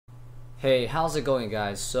Hey, how's it going,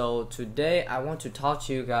 guys? So today I want to talk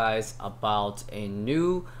to you guys about a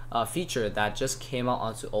new feature that just came out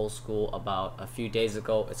onto Old School about a few days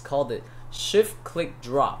ago. It's called the shift click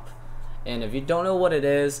drop, and if you don't know what it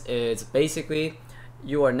is, it's basically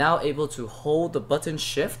you are now able to hold the button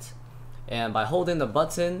shift, and by holding the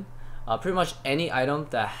button, pretty much any item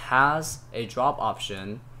that has a drop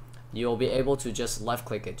option, you'll be able to just left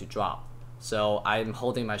click it to drop. So I'm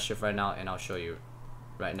holding my shift right now and I'll show you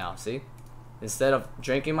right now. See, instead of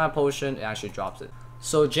drinking my potion, it actually drops it.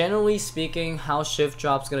 So generally speaking, how shift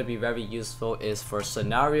drop is going to be very useful is for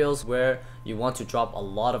scenarios where you want to drop a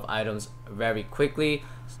lot of items very quickly.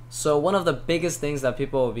 So one of the biggest things that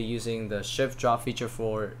people will be using the shift drop feature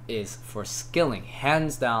for is for skilling.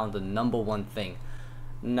 Hands down, the #1 thing.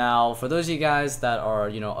 Now for those of you guys that are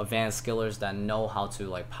advanced skillers that know how to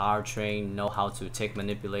like power train, know how to tick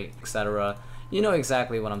manipulate, etc., you know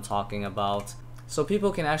exactly what I'm talking about. So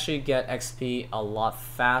people can actually get XP a lot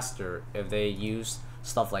faster if they use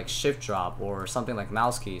stuff like shift drop or something like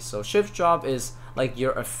mouse keys. So shift drop is like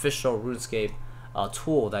your official RuneScape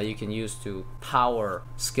tool that you can use to power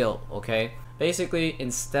skill. Okay, basically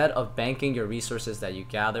instead of banking your resources that you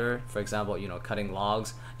gather, for example cutting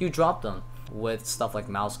logs, you drop them with stuff like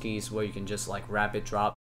mouse keys where you can just like rapid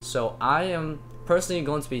drop. So I am personally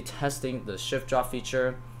going to be testing the shift drop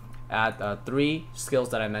feature at 3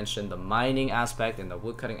 skills that I mentioned: the mining aspect and the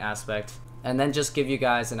woodcutting aspect, and then just give you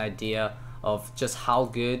guys an idea of just how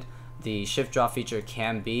good the shift drop feature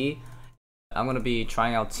can be. I'm going to be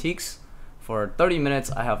trying out teaks for 30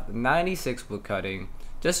 minutes. I have 96 woodcutting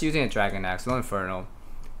just using a dragon axe, no inferno,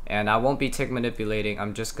 and I won't be tick manipulating.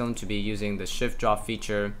 I'm just going to be using the shift drop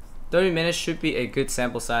feature. 30 minutes should be a good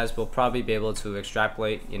sample size. We'll probably be able to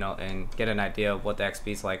extrapolate and get an idea of what the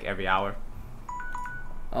XP is like every hour.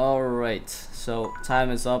 Alright, so time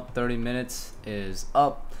is up, 30 minutes is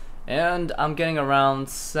up, and I'm getting around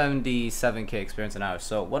 77k experience an hour.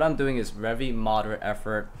 So what I'm doing is very moderate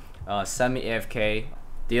effort, semi-AFK.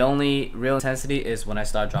 The only real intensity is when I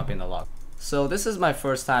start dropping the log. So this is my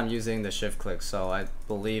first time using the shift click, so I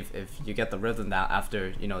believe if you get the rhythm now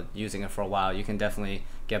after using it for a while, you can definitely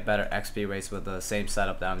get better XP rates with the same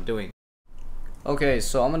setup that I'm doing. Okay,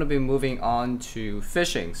 so I'm going to be moving on to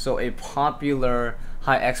fishing. So a popular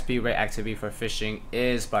high XP rate activity for fishing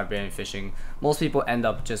is barbarian fishing. Most people end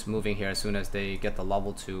up just moving here as soon as they get the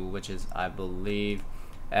level 2, which is I believe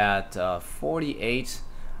at 48.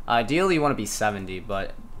 Ideally you want to be 70,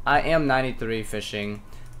 but I am 93 fishing.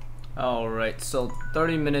 Alright, so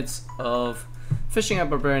 30 minutes of fishing at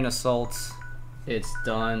Barbarian Assault, it's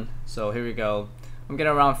done. So here we go. I'm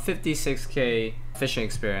getting around 56k fishing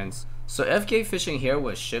experience. So FK fishing here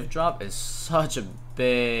with shift drop is such a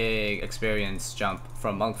big experience jump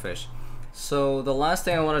from monkfish. So the last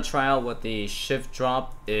thing I want to try out with the shift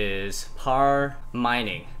drop is power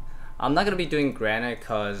mining. I'm not going to be doing granite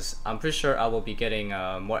because I'm pretty sure I will be getting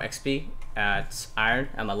more XP at iron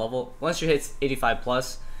at my level. Once you hit 85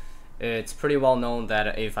 plus, it's pretty well known that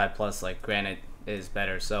at 85 plus like granite is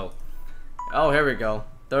better. So here we go,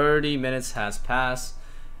 30 minutes has passed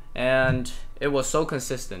and it was so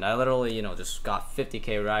consistent. I literally just got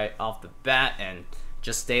 50k right off the bat and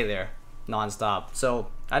just stay there non-stop. So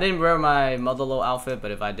I didn't wear my Motherlow outfit,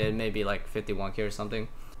 but if I did, maybe like 51k or something.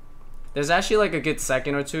 There's actually like a good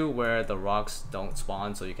second or two where the rocks don't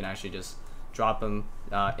spawn, so you can actually just drop them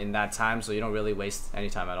in that time, so you don't really waste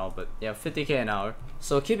any time at all. But yeah, 50k an hour.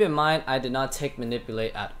 So keep in mind, I did not take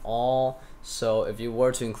manipulate at all, so if you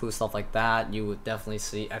were to include stuff like that, you would definitely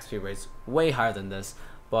see XP rates way higher than this.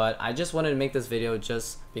 But I just wanted to make this video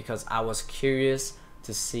just because I was curious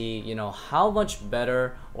to see how much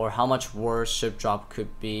better or how much worse shift drop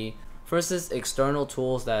could be versus external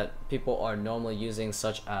tools that people are normally using,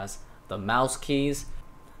 such as the mouse keys.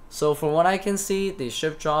 So from what I can see, the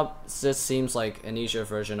shift drop just seems like an easier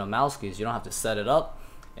version of mouse keys. You don't have to set it up,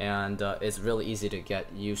 and it's really easy to get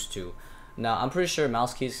used to. Now I'm pretty sure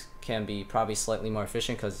mouse keys can be probably slightly more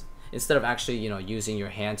efficient because instead of actually using your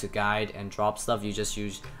hand to guide and drop stuff, you just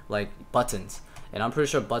use like buttons, and I'm pretty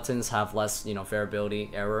sure buttons have less variability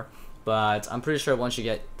error. But I'm pretty sure once you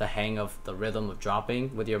get the hang of the rhythm of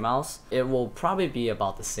dropping with your mouse, it will probably be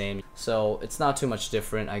about the same. So it's not too much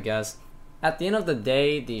different, I guess. At the end of the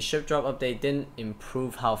day, the shift drop update didn't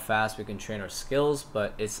improve how fast we can train our skills,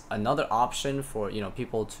 but it's another option for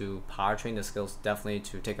people to power train the skills, definitely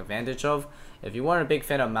to take advantage of. If you weren't a big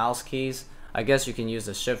fan of mouse keys, I guess you can use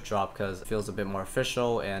the shift drop because it feels a bit more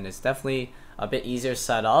official and it's definitely a bit easier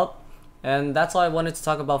set up. And that's all I wanted to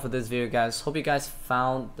talk about for this video, guys. Hope you guys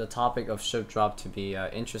found the topic of shift drop to be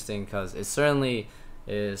interesting, because it certainly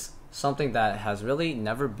is something that has really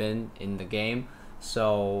never been in the game.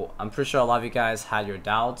 So I'm pretty sure a lot of you guys had your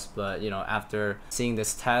doubts, but you know, after seeing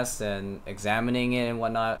this test and examining it and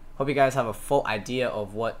whatnot, hope you guys have a full idea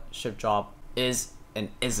of what ship drop is and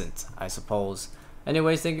isn't, I suppose.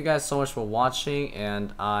 Anyways, thank you guys so much for watching,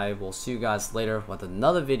 and I will see you guys later with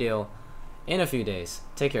another video in a few days.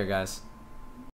 Take care, guys.